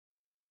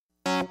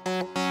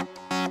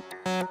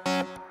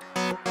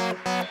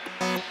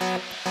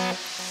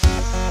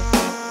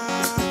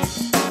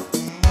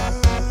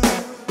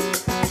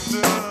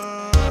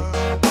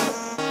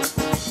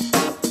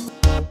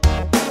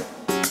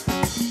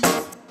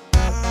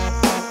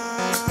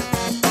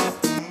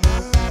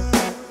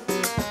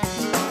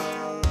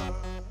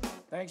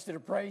to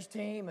the praise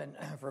team and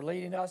for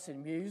leading us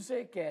in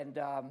music. And,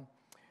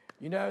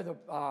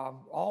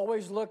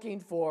 always looking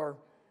for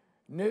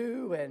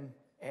new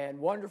and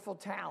wonderful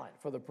talent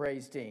for the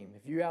praise team.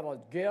 If you have a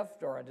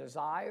gift or a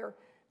desire,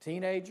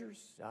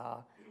 teenagers,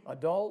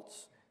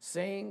 adults,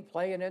 sing,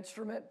 play an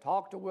instrument,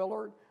 talk to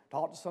Willard,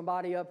 talk to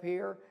somebody up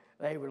here.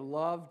 They would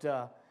love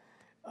to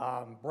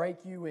break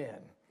you in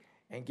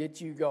and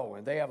get you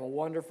going. They have a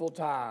wonderful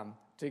time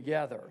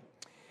together.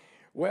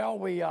 Well,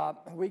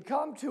 we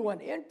come to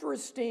an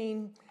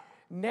interesting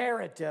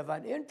narrative,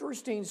 an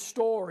interesting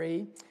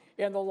story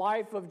in the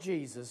life of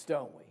Jesus,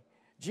 don't we?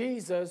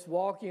 Jesus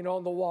walking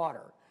on the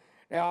water.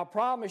 Now, I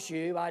promise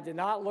you, I did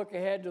not look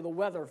ahead to the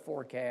weather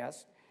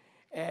forecast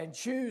and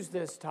choose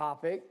this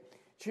topic,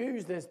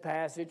 choose this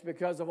passage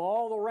because of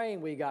all the rain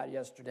we got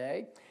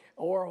yesterday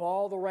or of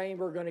all the rain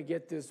we're going to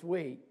get this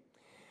week.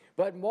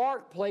 But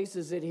Mark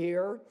places it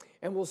here,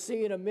 and we'll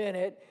see in a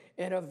minute,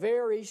 in a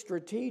very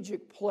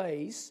strategic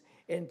place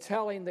in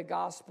telling the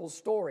gospel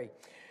story.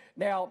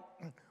 Now,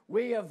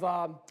 we have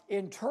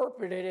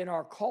interpreted in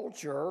our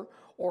culture,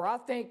 or I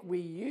think we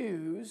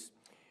use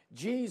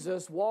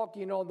Jesus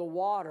walking on the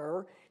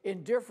water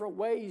in different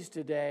ways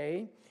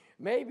today,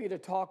 maybe to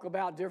talk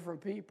about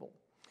different people.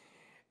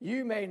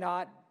 You may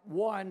not,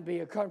 one, be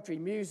a country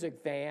music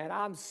fan.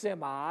 I'm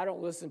I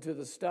don't listen to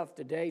the stuff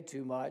today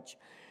too much.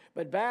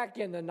 But back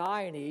in the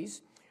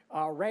 90s,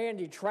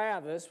 Randy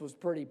Travis was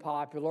pretty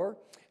popular,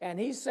 and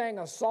he sang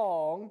a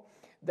song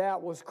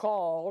that was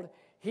called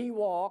He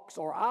Walks,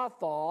 or I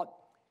thought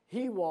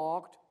He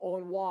Walked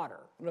on Water.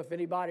 I don't know if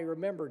anybody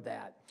remembered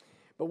that.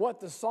 But what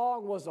the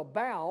song was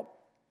about,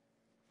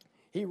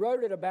 he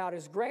wrote it about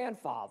his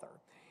grandfather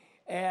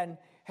and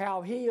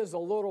how he as a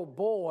little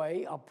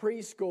boy, a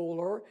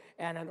preschooler,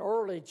 and an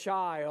early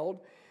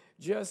child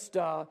just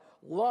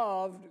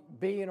loved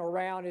being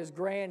around his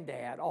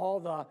granddad, all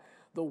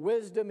the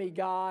wisdom he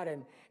got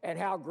and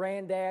how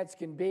granddads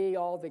can be,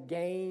 all the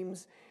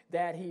games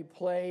that he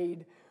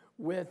played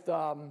with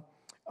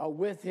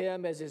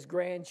him as his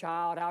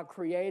grandchild, how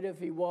creative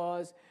he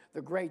was,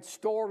 the great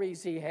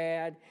stories he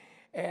had,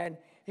 and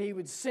he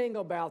would sing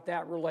about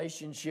that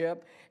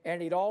relationship,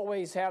 and he'd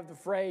always have the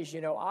phrase,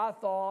 I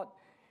thought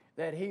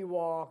that he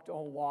walked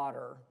on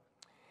water,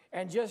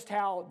 and just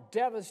how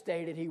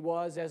devastated he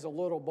was as a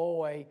little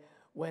boy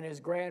when his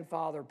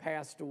grandfather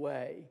passed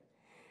away,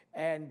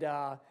 and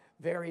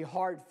very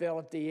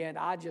heartfelt at the end,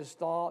 I just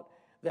thought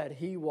that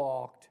he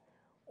walked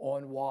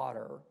on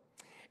water.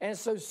 And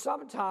so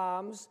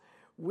sometimes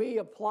we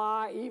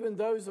apply, even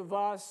those of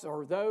us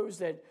or those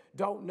that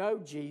don't know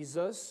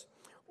Jesus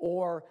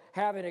or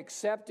haven't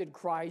accepted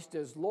Christ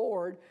as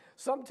Lord,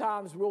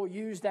 sometimes we'll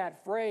use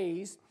that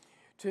phrase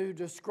to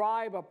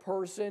describe a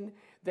person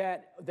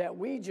that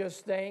we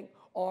just think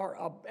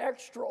are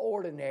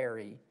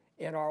extraordinary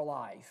in our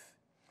life.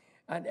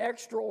 An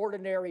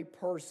extraordinary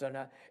person,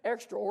 an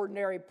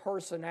extraordinary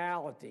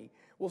personality.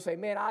 We'll say,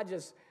 man, I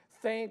just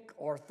think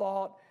or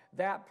thought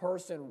that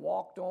person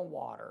walked on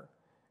water.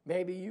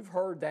 Maybe you've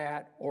heard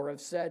that or have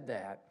said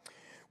that.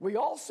 We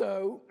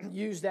also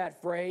use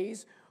that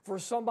phrase for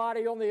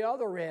somebody on the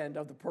other end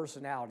of the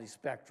personality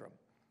spectrum,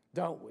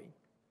 don't we?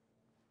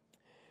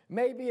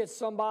 Maybe it's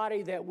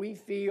somebody that we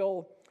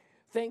feel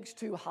thinks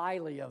too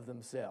highly of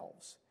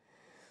themselves.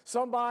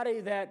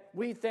 Somebody that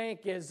we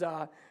think is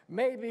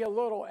maybe a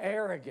little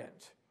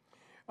arrogant.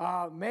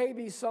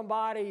 Maybe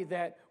somebody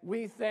that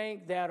we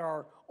think that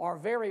are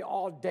very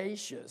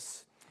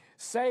audacious,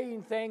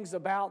 saying things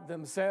about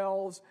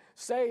themselves,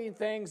 saying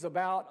things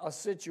about a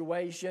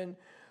situation,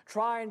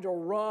 trying to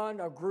run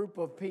a group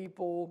of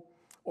people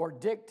or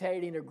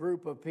dictating a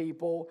group of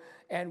people,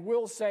 and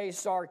we'll say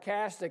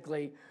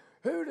sarcastically,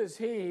 who does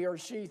he or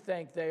she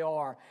think they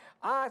are?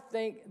 I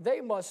think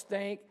they must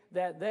think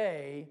that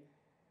they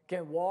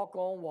can walk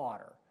on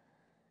water.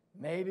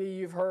 Maybe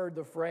you've heard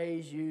the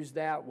phrase used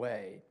that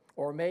way,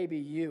 or maybe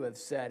you have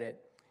said it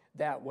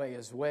that way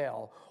as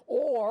well.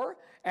 Or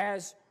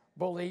as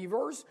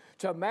believers,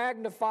 to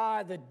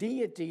magnify the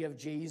deity of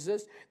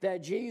Jesus,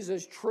 that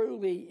Jesus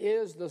truly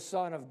is the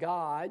Son of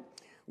God,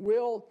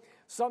 will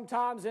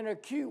sometimes in a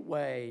cute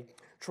way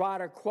try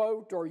to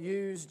quote or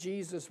use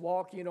Jesus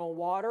walking on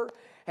water.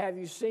 Have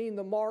you seen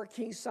the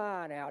marquee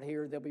sign out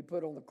here that we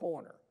put on the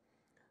corner?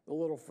 The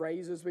little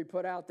phrases we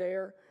put out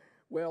there?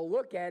 Well,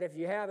 look at it if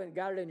you haven't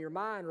got it in your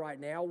mind right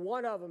now.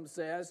 One of them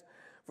says,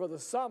 for the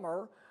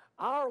summer,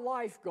 our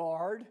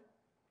lifeguard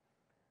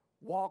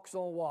walks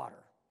on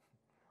water.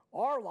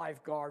 Our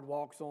lifeguard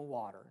walks on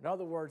water. In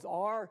other words,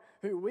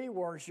 who we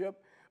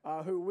worship,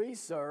 who we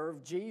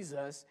serve,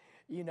 Jesus,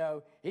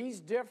 he's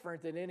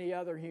different than any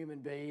other human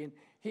being.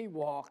 He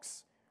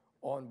walks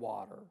on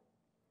water.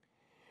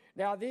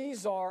 Now,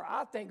 these are,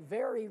 I think,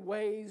 very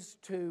ways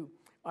to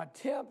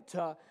attempt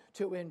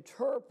to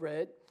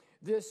interpret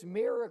this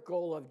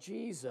miracle of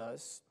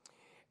Jesus.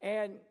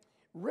 And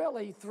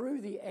really,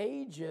 through the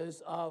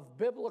ages of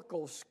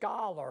biblical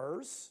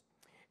scholars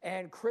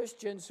and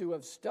Christians who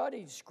have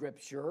studied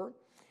Scripture,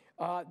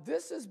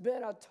 this has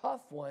been a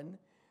tough one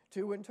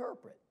to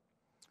interpret.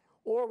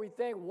 Or we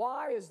think,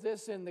 why is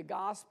this in the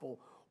gospel?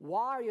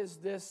 why is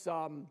this,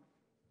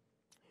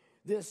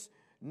 this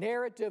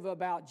narrative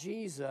about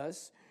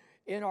Jesus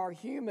in our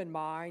human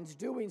minds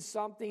doing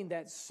something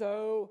that's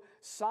so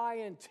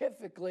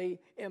scientifically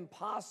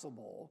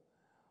impossible?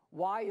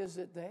 Why is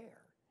it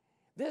there?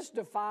 This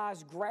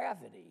defies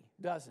gravity,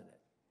 doesn't it?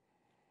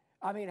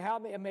 I mean,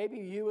 maybe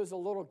you as a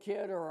little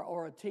kid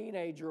or a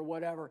teenager or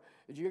whatever,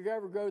 did you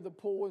ever go to the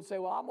pool and say,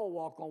 well, I'm going to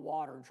walk on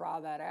water and try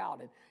that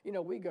out?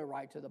 And, we go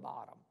right to the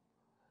bottom.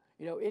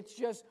 It's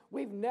just,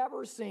 we've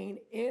never seen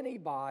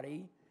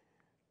anybody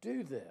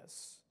do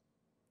this.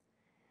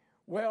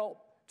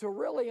 Well, to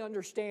really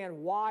understand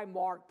why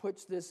Mark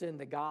puts this in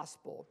the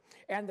gospel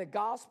and the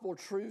gospel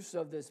truths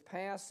of this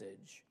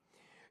passage,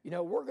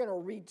 we're going to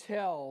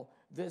retell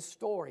this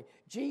story.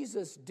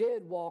 Jesus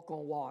did walk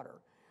on water.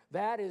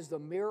 That is the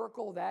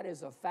miracle. That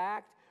is a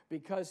fact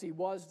because he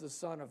was the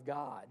Son of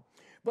God.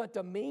 But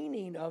the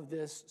meaning of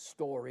this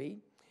story,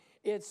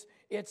 it's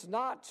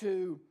not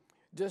to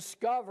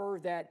discover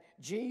that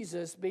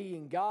Jesus,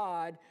 being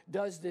God,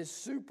 does this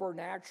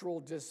supernatural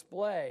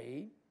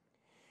display.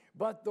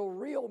 But the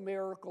real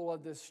miracle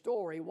of this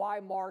story,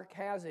 why Mark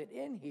has it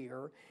in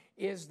here,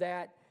 is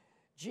that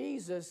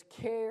Jesus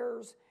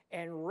cares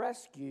and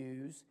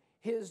rescues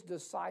his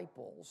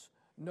disciples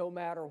no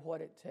matter what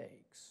it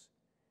takes.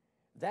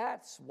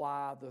 That's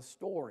why the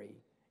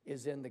story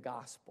is in the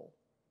gospel.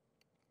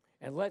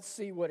 And let's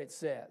see what it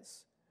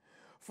says.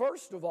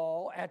 First of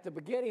all, at the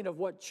beginning of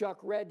what Chuck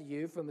read to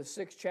you from the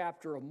 6th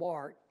chapter of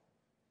Mark,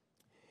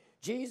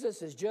 Jesus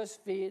has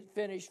just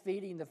finished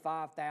feeding the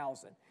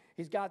 5,000.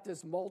 He's got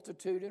this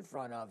multitude in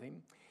front of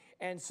him.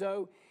 And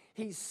so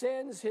he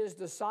sends his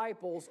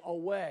disciples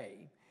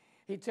away.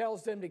 He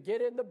tells them to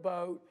get in the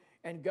boat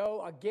and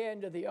go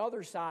again to the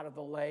other side of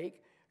the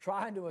lake,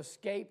 trying to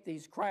escape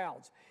these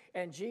crowds.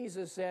 And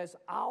Jesus says,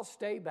 I'll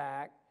stay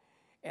back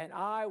and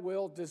I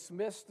will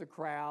dismiss the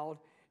crowd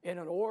in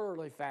an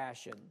orderly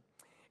fashion.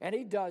 And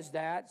he does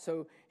that.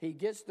 So he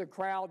gets the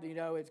crowd,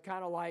 it's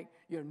kind of like,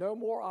 no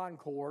more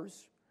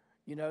encores.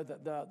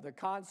 The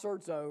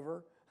concert's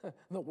over.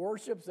 The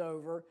worship's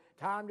over,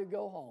 time to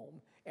go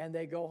home, and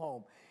they go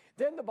home.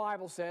 Then the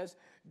Bible says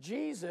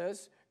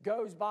Jesus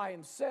goes by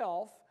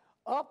himself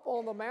up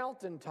on the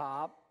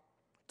mountaintop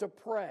to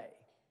pray.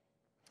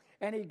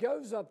 And he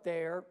goes up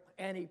there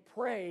and he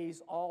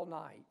prays all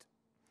night.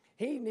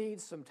 He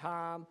needs some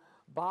time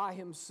by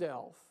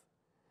himself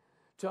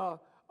to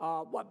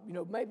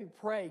maybe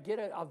pray, get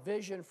a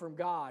vision from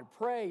God,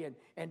 pray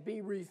and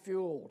be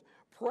refueled.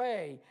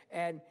 Pray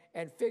and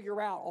figure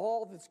out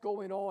all that's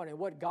going on and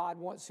what God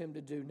wants him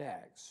to do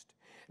next.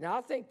 Now,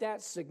 I think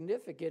that's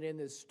significant in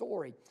this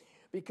story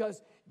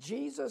because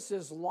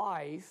Jesus'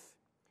 life,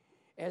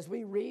 as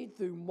we read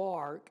through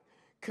Mark,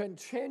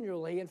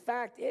 continually, in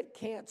fact, it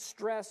can't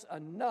stress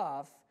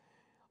enough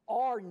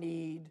our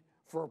need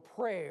for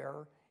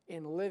prayer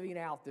in living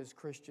out this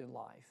Christian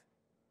life.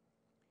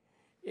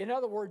 In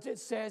other words, it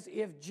says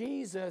if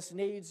Jesus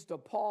needs to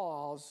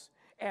pause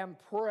and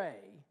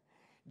pray,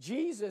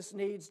 Jesus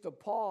needs to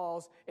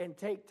pause and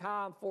take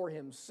time for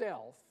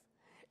himself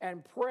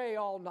and pray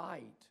all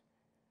night.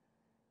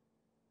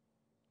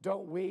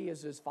 Don't we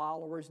as his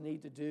followers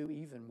need to do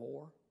even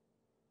more?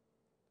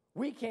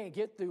 We can't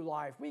get through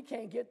life. We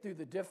can't get through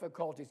the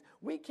difficulties.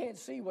 We can't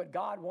see what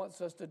God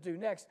wants us to do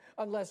next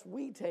unless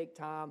we take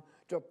time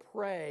to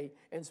pray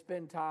and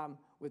spend time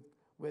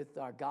with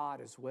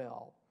God as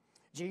well.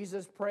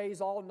 Jesus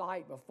prays all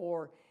night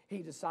before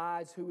he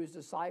decides who his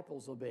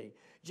disciples will be.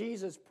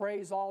 Jesus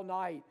prays all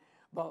night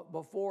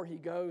before he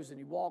goes and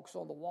he walks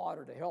on the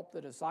water to help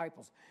the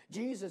disciples.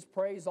 Jesus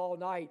prays all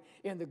night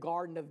in the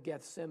Garden of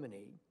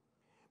Gethsemane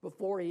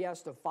before he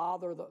has to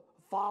follow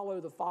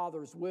the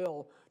Father's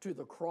will to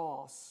the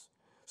cross,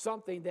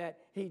 something that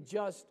he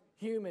just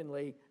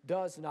humanly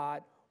does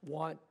not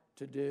want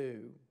to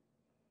do.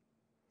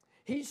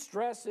 He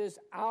stresses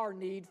our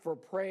need for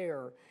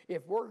prayer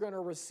if we're going to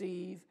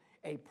receive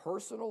a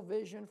personal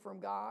vision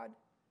from God,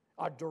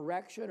 a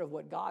direction of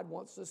what God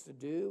wants us to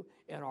do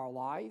in our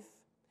life.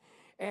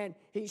 And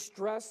he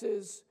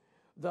stresses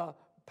the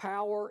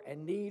power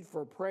and need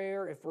for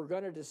prayer if we're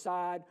going to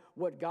decide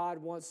what God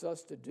wants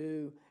us to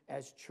do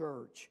as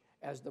church,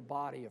 as the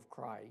body of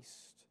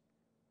Christ.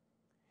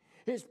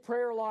 His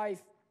prayer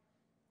life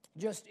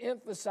just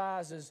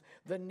emphasizes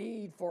the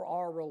need for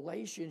our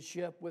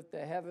relationship with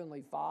the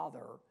Heavenly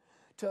Father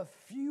to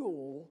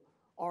fuel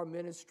our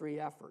ministry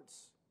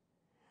efforts.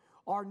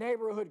 Our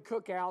neighborhood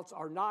cookouts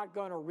are not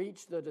going to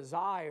reach the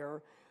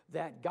desire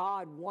that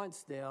God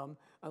wants them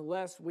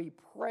unless we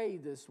pray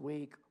this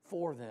week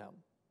for them.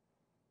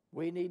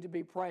 We need to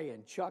be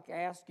praying. Chuck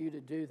asked you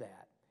to do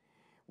that.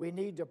 We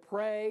need to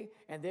pray,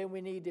 and then we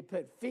need to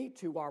put feet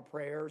to our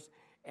prayers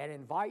and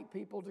invite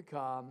people to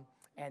come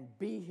and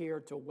be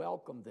here to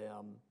welcome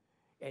them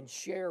and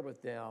share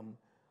with them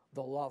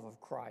the love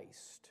of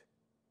Christ.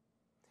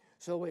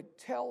 So it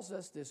tells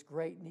us this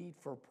great need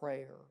for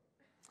prayer.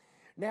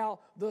 Now,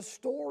 the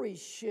story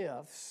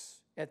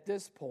shifts at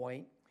this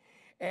point,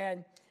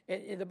 and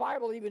And the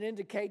Bible even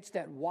indicates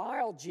that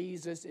while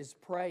Jesus is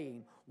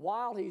praying,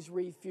 while he's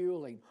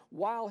refueling,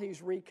 while he's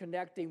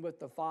reconnecting with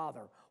the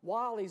Father,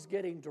 while he's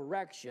getting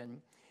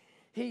direction,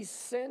 he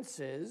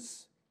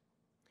senses,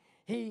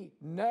 he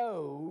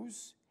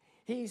knows,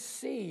 he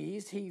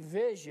sees, he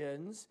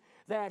visions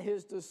that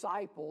his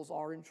disciples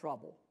are in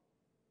trouble,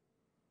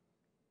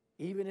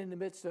 even in the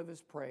midst of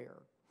his prayer.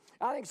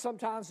 I think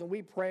sometimes when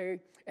we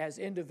pray as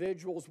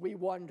individuals, we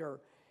wonder,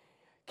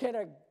 can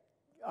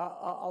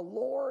a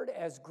Lord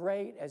as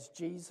great as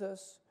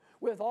Jesus,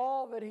 with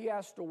all that he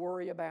has to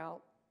worry about,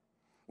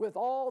 with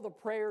all the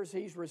prayers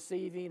he's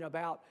receiving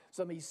about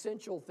some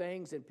essential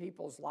things in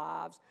people's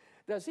lives,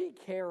 does he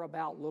care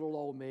about little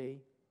old me?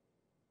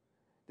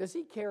 Does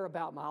he care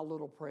about my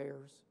little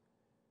prayers?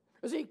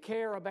 Does he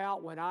care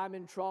about when I'm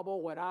in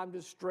trouble, when I'm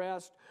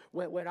distressed,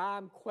 when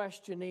I'm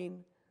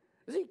questioning?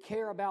 Does he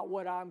care about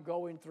what I'm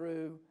going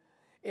through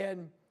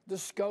in the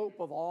scope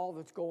of all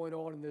that's going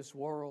on in this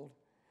world?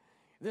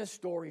 This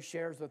story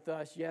shares with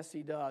us, yes,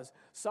 he does.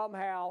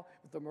 Somehow,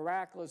 with the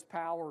miraculous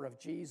power of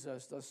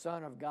Jesus, the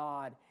Son of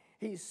God,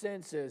 he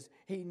senses,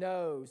 he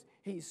knows,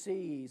 he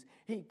sees,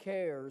 he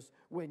cares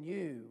when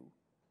you,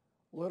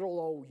 little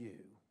old you,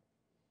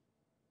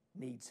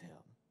 needs him.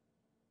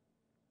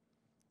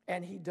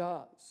 And he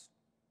does.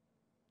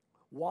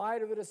 Why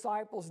do the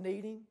disciples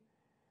need him?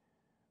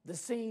 The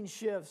scene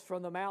shifts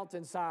from the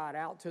mountainside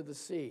out to the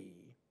sea.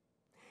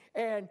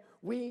 And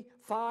we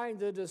find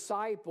the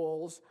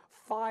disciples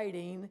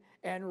fighting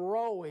and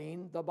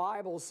rowing, the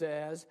Bible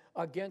says,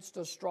 against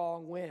a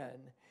strong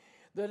wind.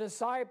 The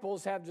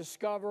disciples have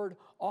discovered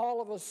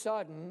all of a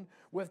sudden,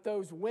 with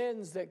those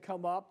winds that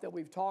come up that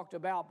we've talked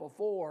about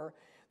before,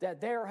 that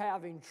they're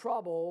having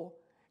trouble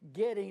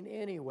getting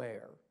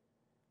anywhere.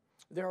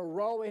 They're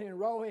rowing and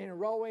rowing and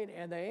rowing,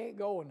 and they ain't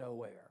going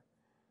nowhere.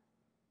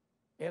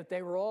 If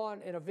they were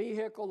in a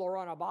vehicle or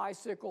on a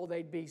bicycle,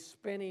 they'd be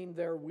spinning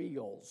their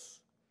wheels.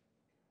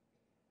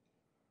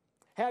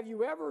 Have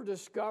you ever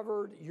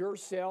discovered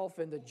yourself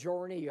in the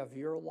journey of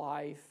your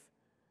life?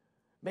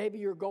 Maybe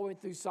you're going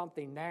through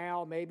something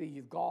now, maybe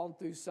you've gone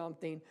through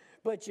something,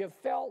 but you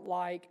felt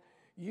like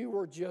you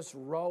were just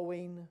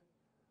rowing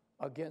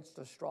against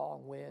a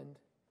strong wind.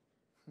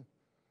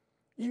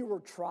 You were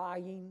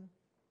trying.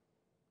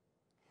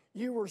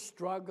 You were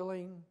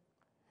struggling.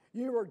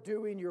 You were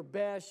doing your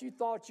best. You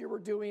thought you were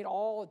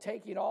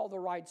taking all the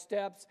right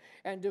steps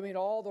and doing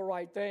all the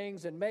right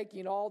things and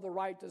making all the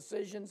right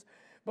decisions.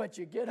 But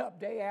you get up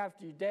day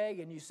after day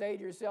and you say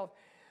to yourself,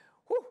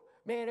 whew,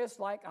 man, it's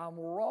like I'm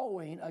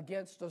rowing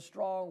against a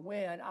strong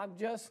wind. I'm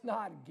just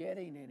not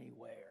getting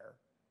anywhere.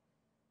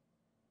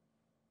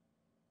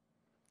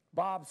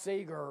 Bob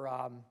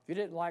Seger, if you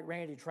didn't like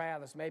Randy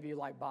Travis, maybe you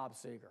like Bob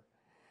Seger.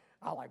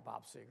 I like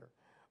Bob Seger.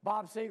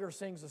 Bob Seger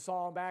sings a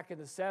song back in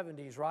the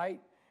 70s,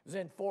 right? It was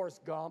in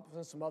Forrest Gump. It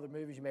was in some other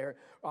movies you may have heard.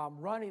 I'm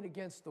running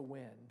against the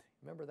wind.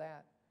 Remember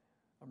that?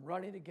 I'm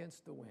running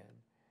against the wind.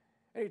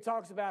 And he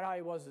talks about how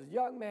he was a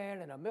young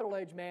man and a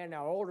middle-aged man,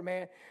 now an older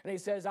man. And he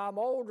says, I'm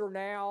older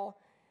now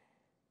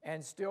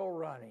and still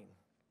running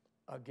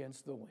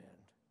against the wind.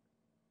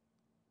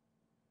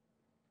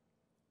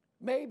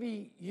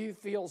 Maybe you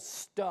feel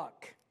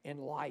stuck in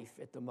life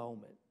at the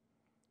moment.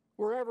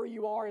 Wherever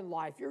you are in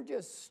life, you're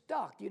just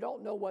stuck. You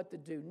don't know what to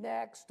do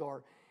next,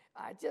 or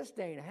it just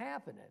ain't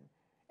happening.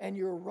 And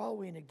you're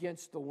rowing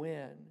against the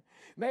wind.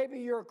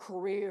 Maybe your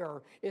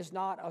career is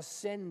not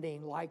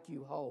ascending like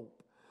you hope.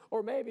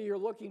 Or maybe you're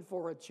looking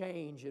for a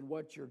change in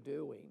what you're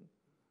doing,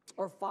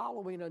 or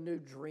following a new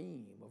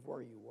dream of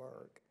where you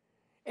work.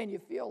 And you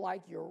feel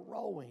like you're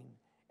rowing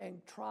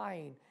and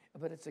trying,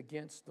 but it's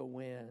against the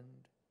wind.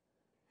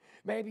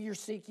 Maybe you're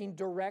seeking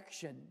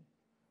direction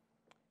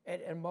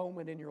at a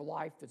moment in your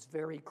life that's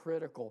very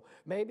critical.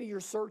 Maybe you're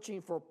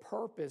searching for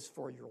purpose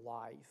for your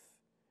life.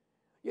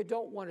 You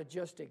don't want to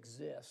just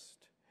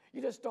exist.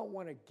 You just don't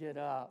want to get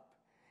up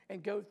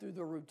and go through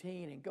the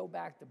routine and go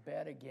back to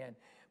bed again,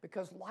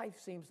 because life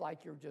seems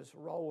like you're just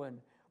rowing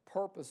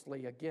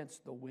purposely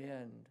against the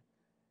wind.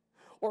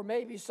 Or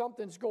maybe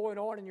something's going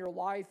on in your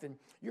life and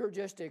you're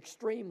just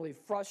extremely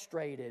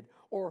frustrated.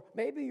 Or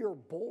maybe you're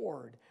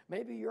bored.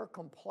 Maybe you're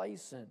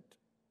complacent.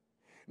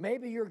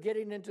 Maybe you're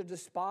getting into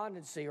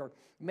despondency, or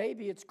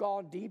maybe it's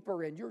gone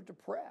deeper and you're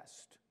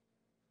depressed.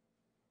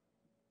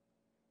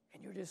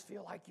 And you just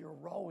feel like you're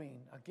rowing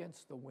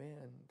against the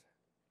wind.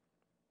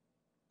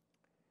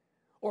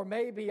 Or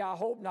maybe, I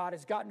hope not,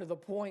 it's gotten to the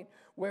point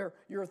where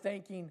you're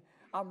thinking,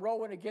 I'm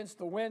rowing against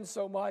the wind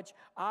so much,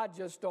 I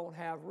just don't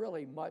have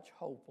really much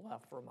hope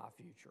left for my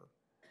future.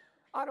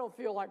 I don't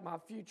feel like my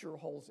future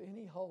holds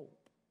any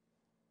hope.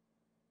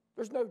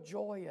 There's no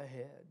joy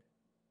ahead.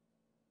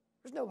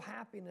 There's no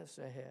happiness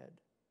ahead.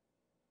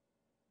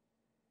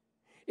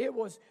 It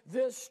was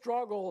this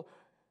struggle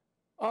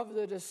of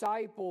the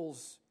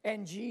disciples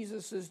and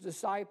Jesus'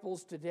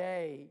 disciples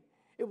today.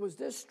 It was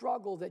this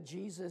struggle that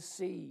Jesus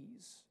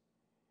sees,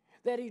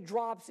 that he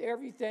drops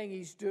everything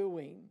he's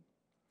doing,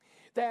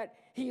 that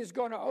he is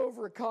going to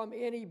overcome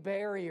any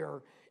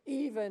barrier,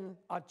 even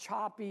a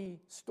choppy,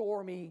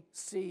 stormy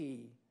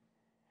sea.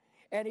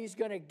 and he's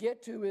going to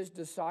get to his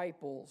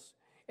disciples,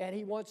 and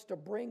he wants to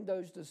bring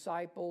those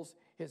disciples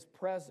his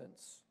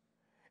presence,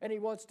 and he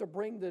wants to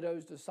bring to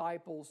those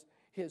disciples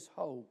his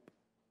hope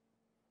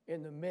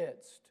in the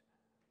midst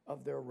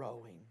of their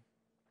rowing.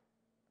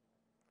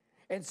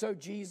 And so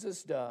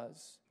Jesus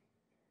does.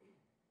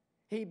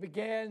 He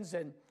begins,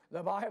 and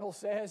the Bible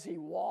says he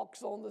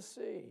walks on the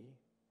sea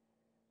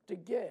to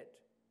get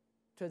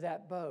to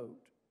that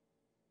boat.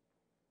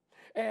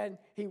 And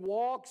he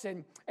walks,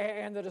 and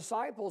the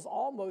disciples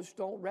almost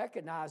don't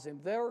recognize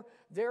him.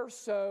 They're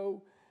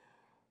so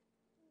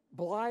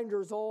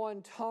blinders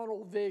on,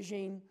 tunnel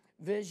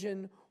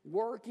vision,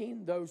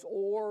 working those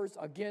oars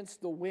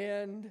against the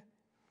wind,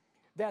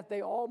 that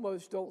they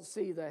almost don't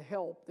see the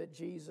help that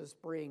Jesus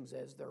brings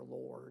as their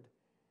Lord.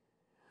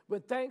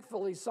 But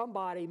thankfully,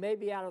 somebody,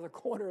 maybe out of the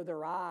corner of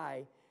their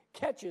eye,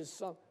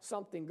 catches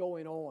something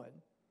going on,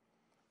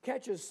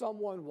 catches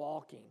someone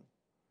walking.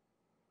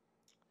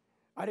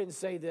 I didn't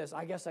say this.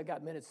 I guess I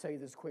got minutes to tell you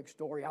this quick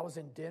story. I was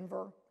in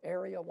Denver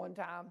area one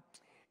time,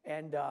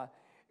 and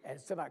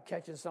it's about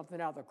catching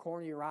something out of the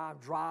corner of your eye. I'm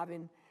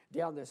driving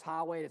down this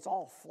highway. It's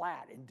all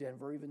flat in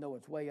Denver, even though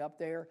it's way up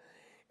there.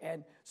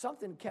 And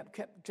something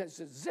kept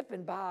just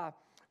zipping by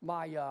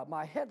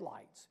my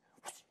headlights.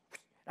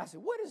 And I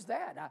said, what is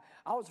that?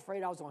 I was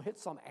afraid I was going to hit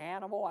some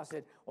animal. I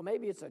said, well,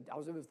 maybe I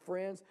was with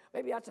friends.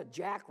 Maybe that's a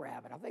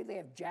jackrabbit. I think they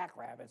have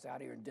jackrabbits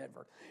out here in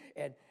Denver.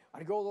 And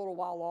I'd go a little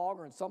while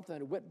longer, and something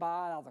had whipped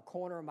by out of the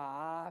corner of my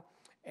eye.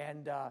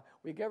 And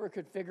we never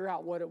could figure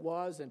out what it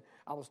was. And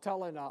I was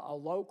telling a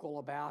local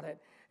about it.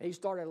 And he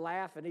started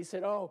laughing. He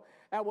said, oh,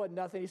 that wasn't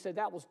nothing. He said,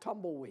 that was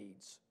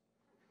tumbleweeds.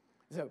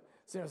 So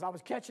as I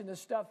was catching this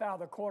stuff out of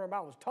the corner of my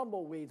eye, it was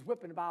tumbleweeds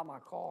whipping by my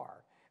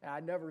car. And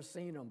I'd never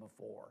seen them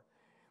before.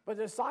 But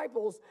the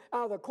disciples,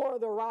 out of the corner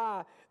of their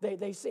eye,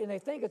 they see, and they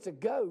think it's a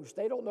ghost.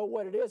 They don't know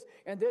what it is.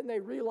 And then they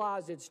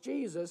realize it's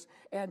Jesus.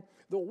 And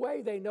the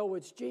way they know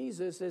it's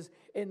Jesus is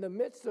in the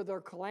midst of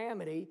their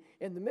calamity,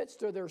 in the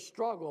midst of their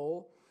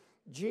struggle,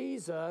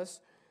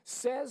 Jesus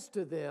says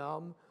to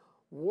them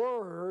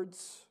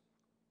words,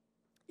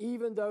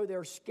 even though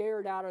they're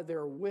scared out of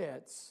their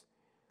wits,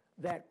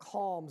 that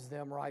calms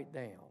them right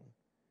down.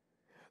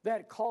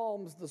 That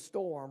calms the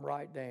storm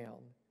right down.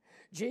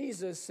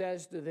 Jesus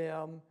says to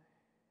them,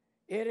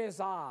 it is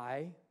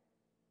I,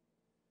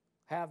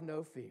 have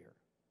no fear.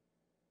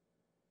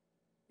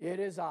 It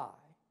is I,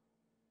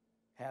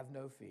 have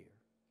no fear.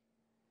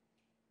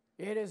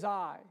 It is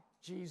I,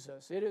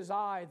 Jesus. It is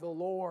I, the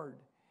Lord.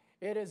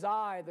 It is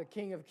I, the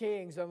King of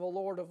Kings and the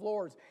Lord of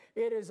Lords.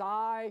 It is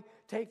I,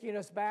 taking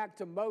us back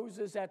to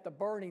Moses at the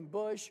burning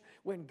bush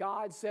when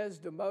God says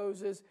to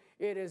Moses,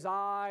 it is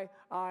I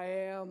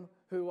am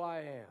who I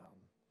am.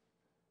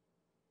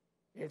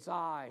 It's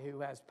I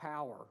who has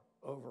power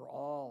over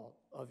all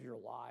of your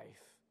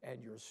life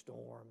and your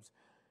storms.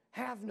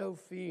 Have no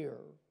fear.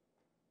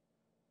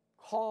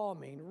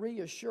 Calming,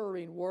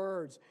 reassuring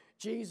words.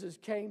 Jesus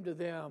came to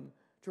them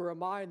to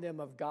remind them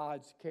of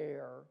God's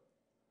care.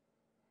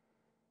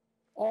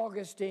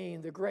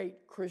 Augustine, the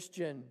great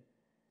Christian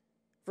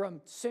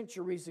from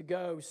centuries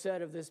ago,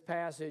 said of this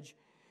passage,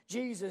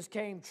 Jesus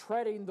came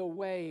treading the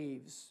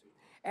waves,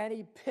 and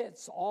he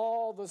pits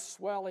all the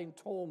swelling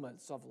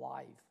tumults of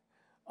life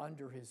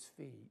under his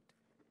feet.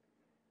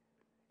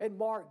 And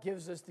Mark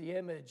gives us the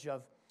image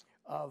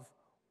of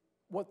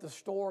what the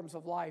storms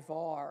of life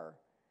are.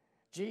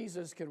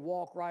 Jesus can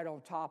walk right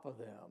on top of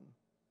them,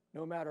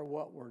 no matter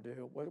what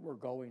we're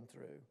going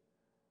through.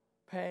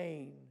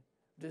 Pain,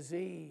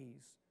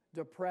 disease,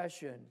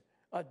 depression,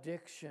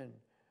 addiction,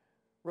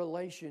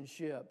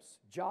 relationships,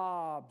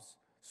 jobs,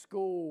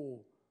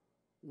 school,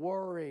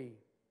 worry,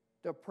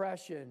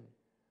 depression,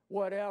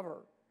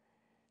 whatever.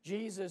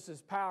 Jesus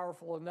is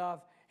powerful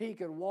enough, he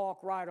can walk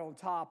right on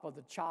top of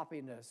the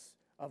choppiness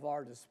of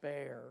our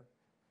despair.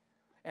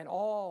 And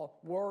all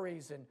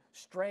worries and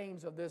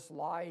strains of this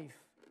life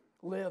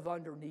live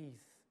underneath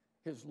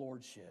his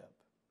lordship.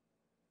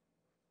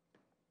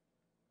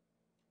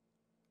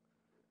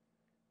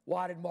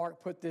 Why did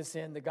Mark put this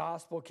in the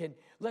gospel?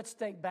 Let's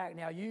think back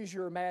now. Use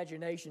your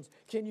imaginations.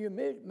 Can you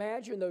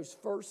imagine those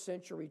first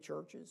century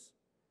churches?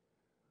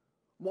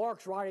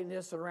 Mark's writing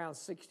this around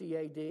 60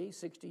 AD,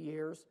 60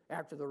 years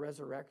after the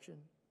resurrection.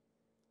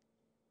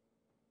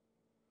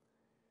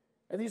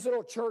 And these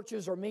little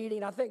churches are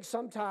meeting. I think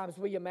sometimes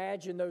we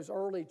imagine those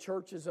early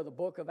churches of the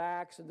book of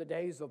Acts in the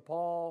days of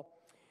Paul,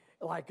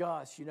 like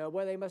us,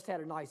 where they must have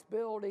had a nice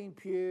building,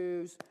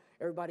 pews.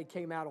 Everybody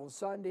came out on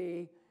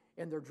Sunday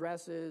in their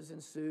dresses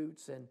and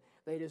suits, and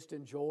they just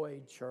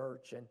enjoyed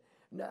church. And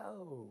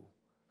no,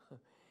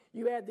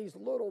 you had these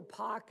little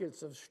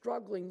pockets of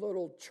struggling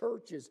little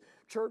churches.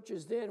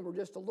 Churches then were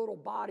just a little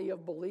body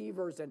of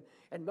believers, and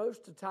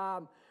most of the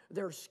time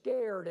they're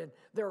scared and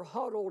they're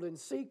huddled in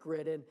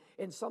secret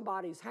in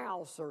somebody's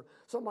house or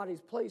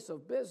somebody's place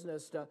of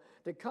business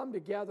to come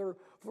together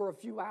for a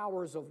few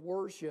hours of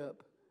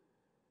worship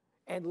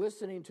and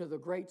listening to the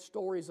great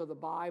stories of the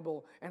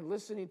Bible and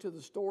listening to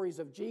the stories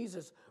of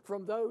Jesus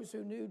from those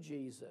who knew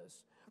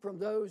Jesus, from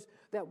those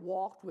that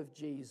walked with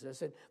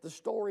Jesus. And the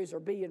stories are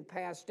being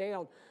passed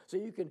down. So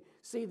you can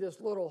see this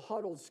little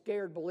huddled,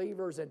 scared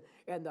believers and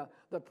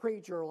the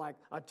preacher like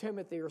a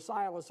Timothy or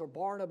Silas or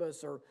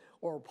Barnabas or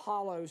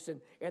Apollos.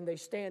 And they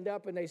stand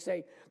up and they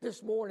say,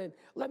 this morning,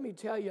 let me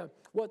tell you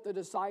what the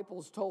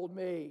disciples told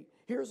me.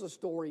 Here's a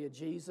story of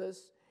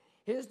Jesus.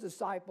 His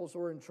disciples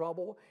were in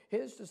trouble.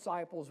 His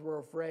disciples were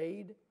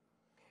afraid.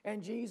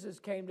 And Jesus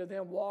came to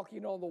them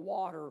walking on the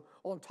water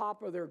on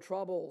top of their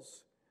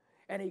troubles.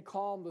 And he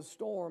calmed the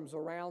storms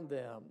around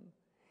them.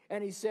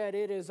 And he said,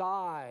 it is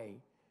I,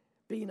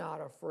 be not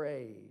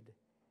afraid.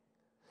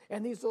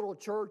 And these little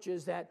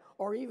churches that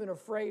are even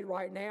afraid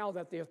right now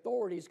that the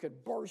authorities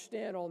could burst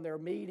in on their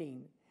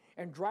meeting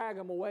and drag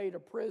them away to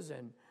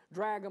prison,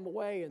 drag them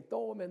away and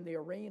throw them in the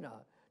arena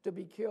to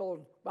be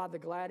killed by the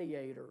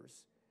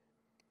gladiators.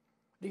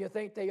 Do you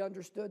think they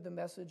understood the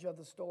message of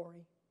the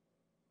story?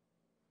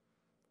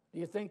 Do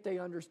you think they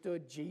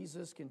understood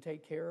Jesus can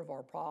take care of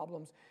our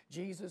problems?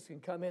 Jesus can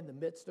come in the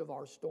midst of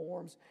our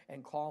storms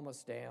and calm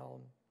us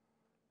down.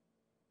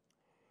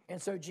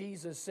 And so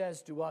Jesus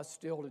says to us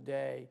still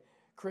today,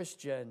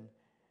 Christian,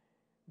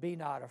 be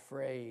not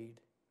afraid.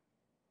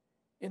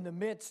 In the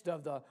midst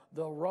of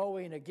the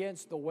rowing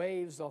against the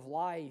waves of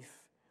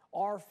life,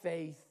 our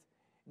faith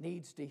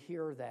needs to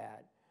hear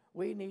that.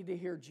 We need to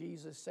hear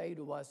Jesus say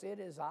to us, it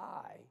is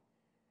I,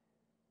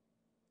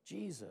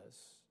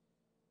 Jesus.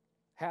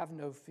 Have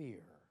no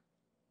fear.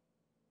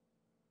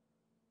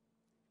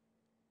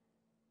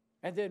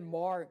 And then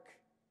Mark,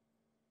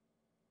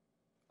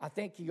 I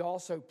think he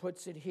also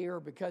puts it here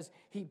because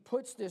he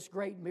puts this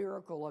great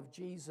miracle of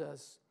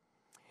Jesus.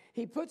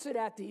 He puts it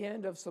at the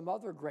end of some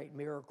other great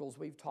miracles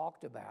we've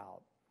talked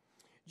about.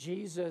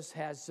 Jesus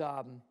has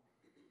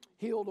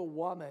healed a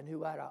woman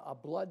who had a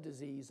blood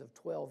disease of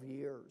 12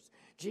 years.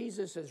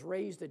 Jesus has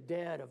raised the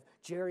dead of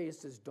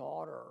Jairus'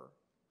 daughter.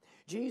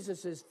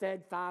 Jesus has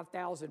fed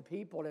 5,000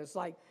 people, and it's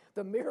like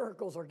the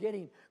miracles are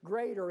getting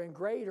greater and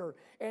greater.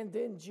 And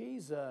then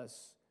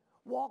Jesus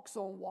walks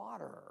on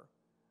water.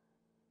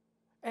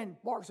 And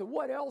Mark said,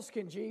 what else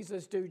can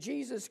Jesus do?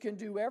 Jesus can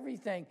do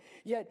everything.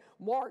 Yet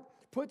Mark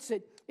puts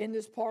it in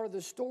this part of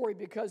the story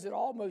because it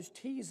almost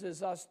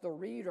teases us, the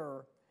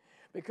reader.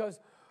 Because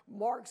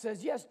Mark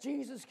says, yes,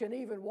 Jesus can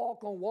even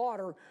walk on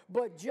water,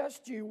 but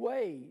just you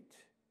wait.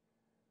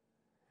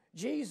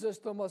 Jesus,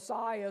 the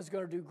Messiah, is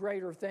going to do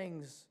greater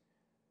things.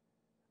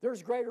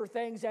 There's greater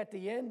things at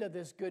the end of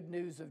this good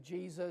news of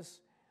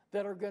Jesus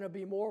that are going to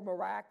be more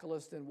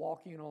miraculous than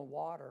walking on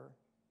water.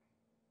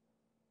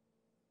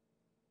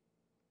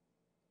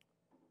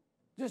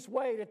 Just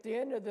wait, at the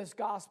end of this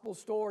gospel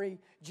story,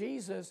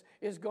 Jesus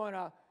is going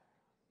to,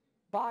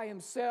 by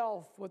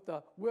himself, with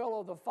the will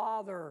of the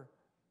Father,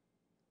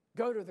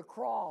 go to the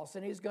cross,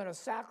 and he's going to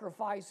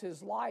sacrifice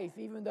his life,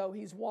 even though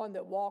he's one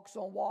that walks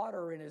on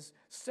water and is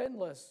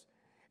sinless,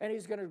 and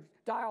he's going to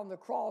die on the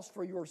cross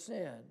for your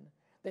sin,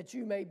 that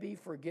you may be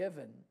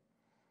forgiven,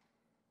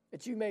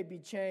 that you may be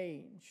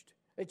changed,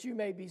 that you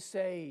may be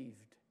saved.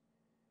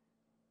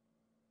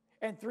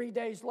 And 3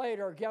 days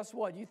later, guess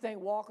what? You think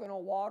walking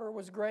on water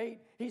was great?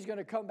 He's going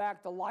to come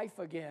back to life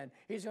again.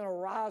 He's going to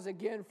rise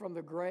again from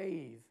the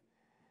grave.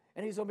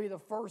 And he's going to be the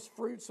first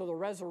fruits of the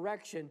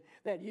resurrection,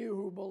 that you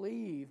who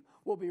believe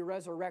will be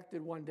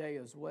resurrected one day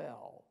as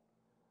well.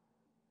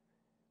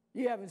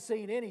 You haven't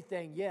seen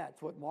anything yet,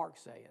 is what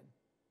Mark's saying.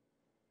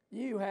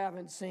 You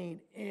haven't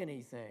seen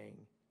anything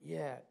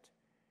yet.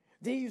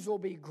 These will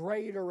be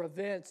greater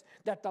events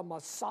that the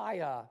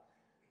Messiah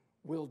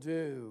will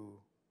do.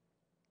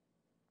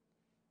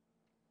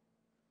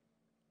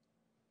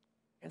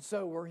 And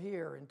so we're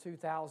here in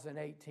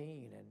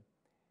 2018, and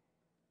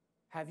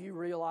have you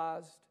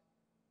realized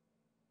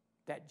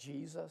that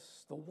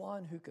Jesus, the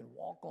one who can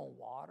walk on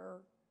water,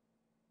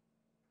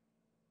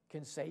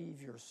 can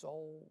save your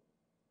soul,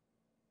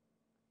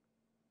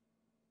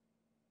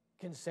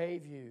 can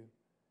save you,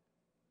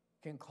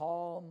 can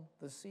calm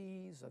the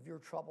seas of your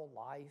troubled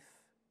life,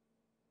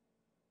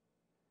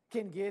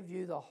 can give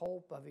you the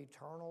hope of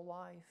eternal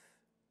life?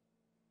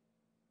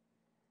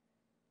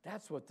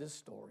 That's what this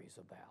story's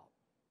about.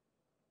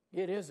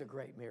 It is a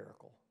great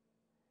miracle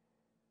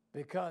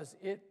because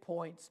it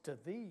points to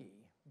the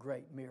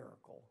great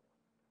miracle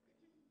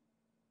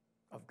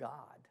of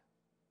God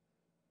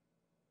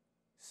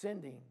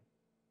sending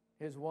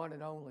his one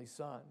and only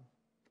Son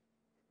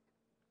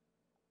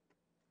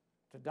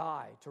to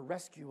die, to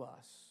rescue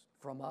us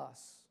from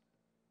us,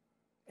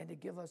 and to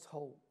give us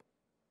hope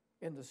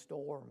in the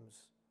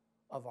storms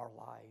of our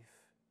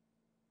life.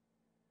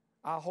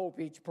 I hope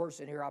each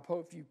person here, I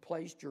hope you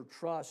placed your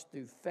trust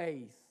through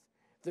faith,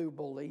 through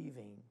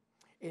believing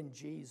in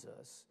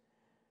Jesus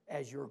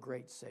as your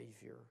great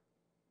Savior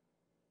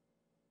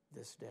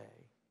this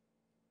day.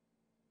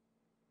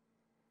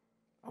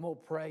 I'm going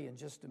to pray in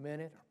just a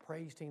minute. Our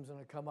praise team's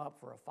going to come up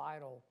for a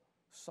final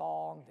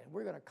song, and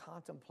we're going to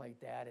contemplate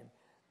that. And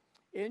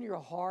in your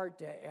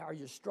heart, are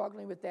you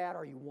struggling with that?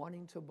 Are you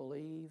wanting to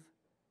believe?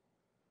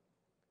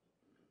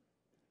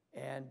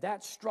 And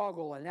that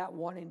struggle and that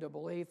wanting to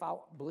believe, I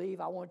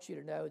want you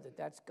to know that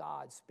that's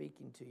God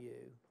speaking to you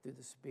through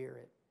the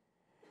Spirit.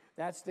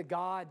 That's the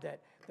God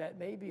that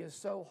maybe is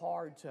so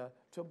hard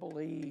to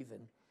believe.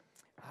 And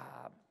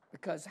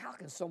because how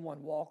can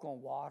someone walk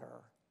on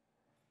water?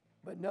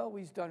 But no,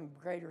 He's done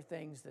greater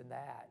things than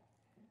that.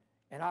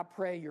 And I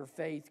pray your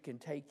faith can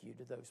take you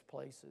to those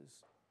places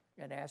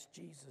and ask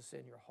Jesus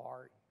in your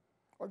heart,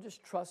 or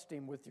just trust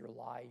Him with your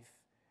life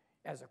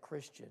as a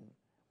Christian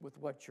with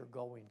what you're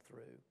going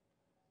through.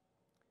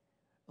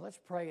 Let's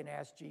pray and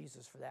ask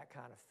Jesus for that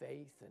kind of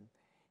faith. And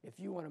if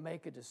you want to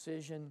make a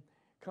decision,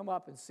 come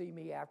up and see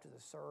me after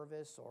the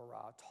service, or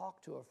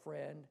talk to a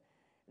friend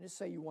and just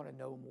say you want to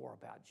know more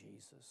about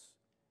Jesus.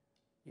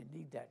 You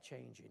need that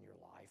change in your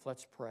life.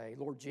 Let's pray.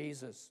 Lord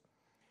Jesus,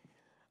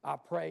 I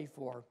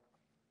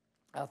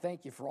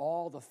thank you for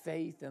all the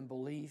faith and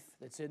belief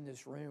that's in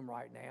this room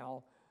right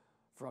now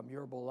from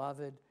your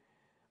beloved,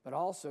 but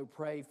also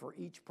pray for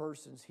each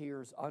person's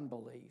here's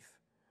unbelief,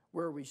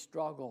 where we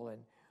struggle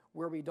and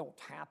where we don't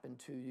tap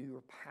into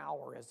your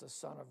power as the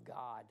Son of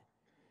God.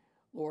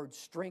 Lord,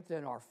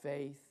 strengthen our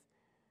faith.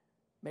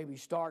 May we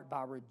start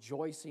by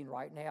rejoicing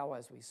right now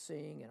as we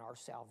sing in our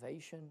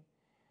salvation.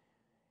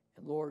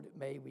 And Lord,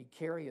 may we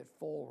carry it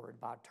forward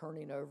by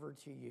turning over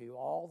to you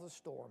all the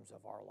storms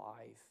of our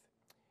life.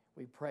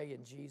 We pray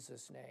in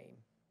Jesus' name,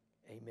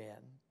 amen.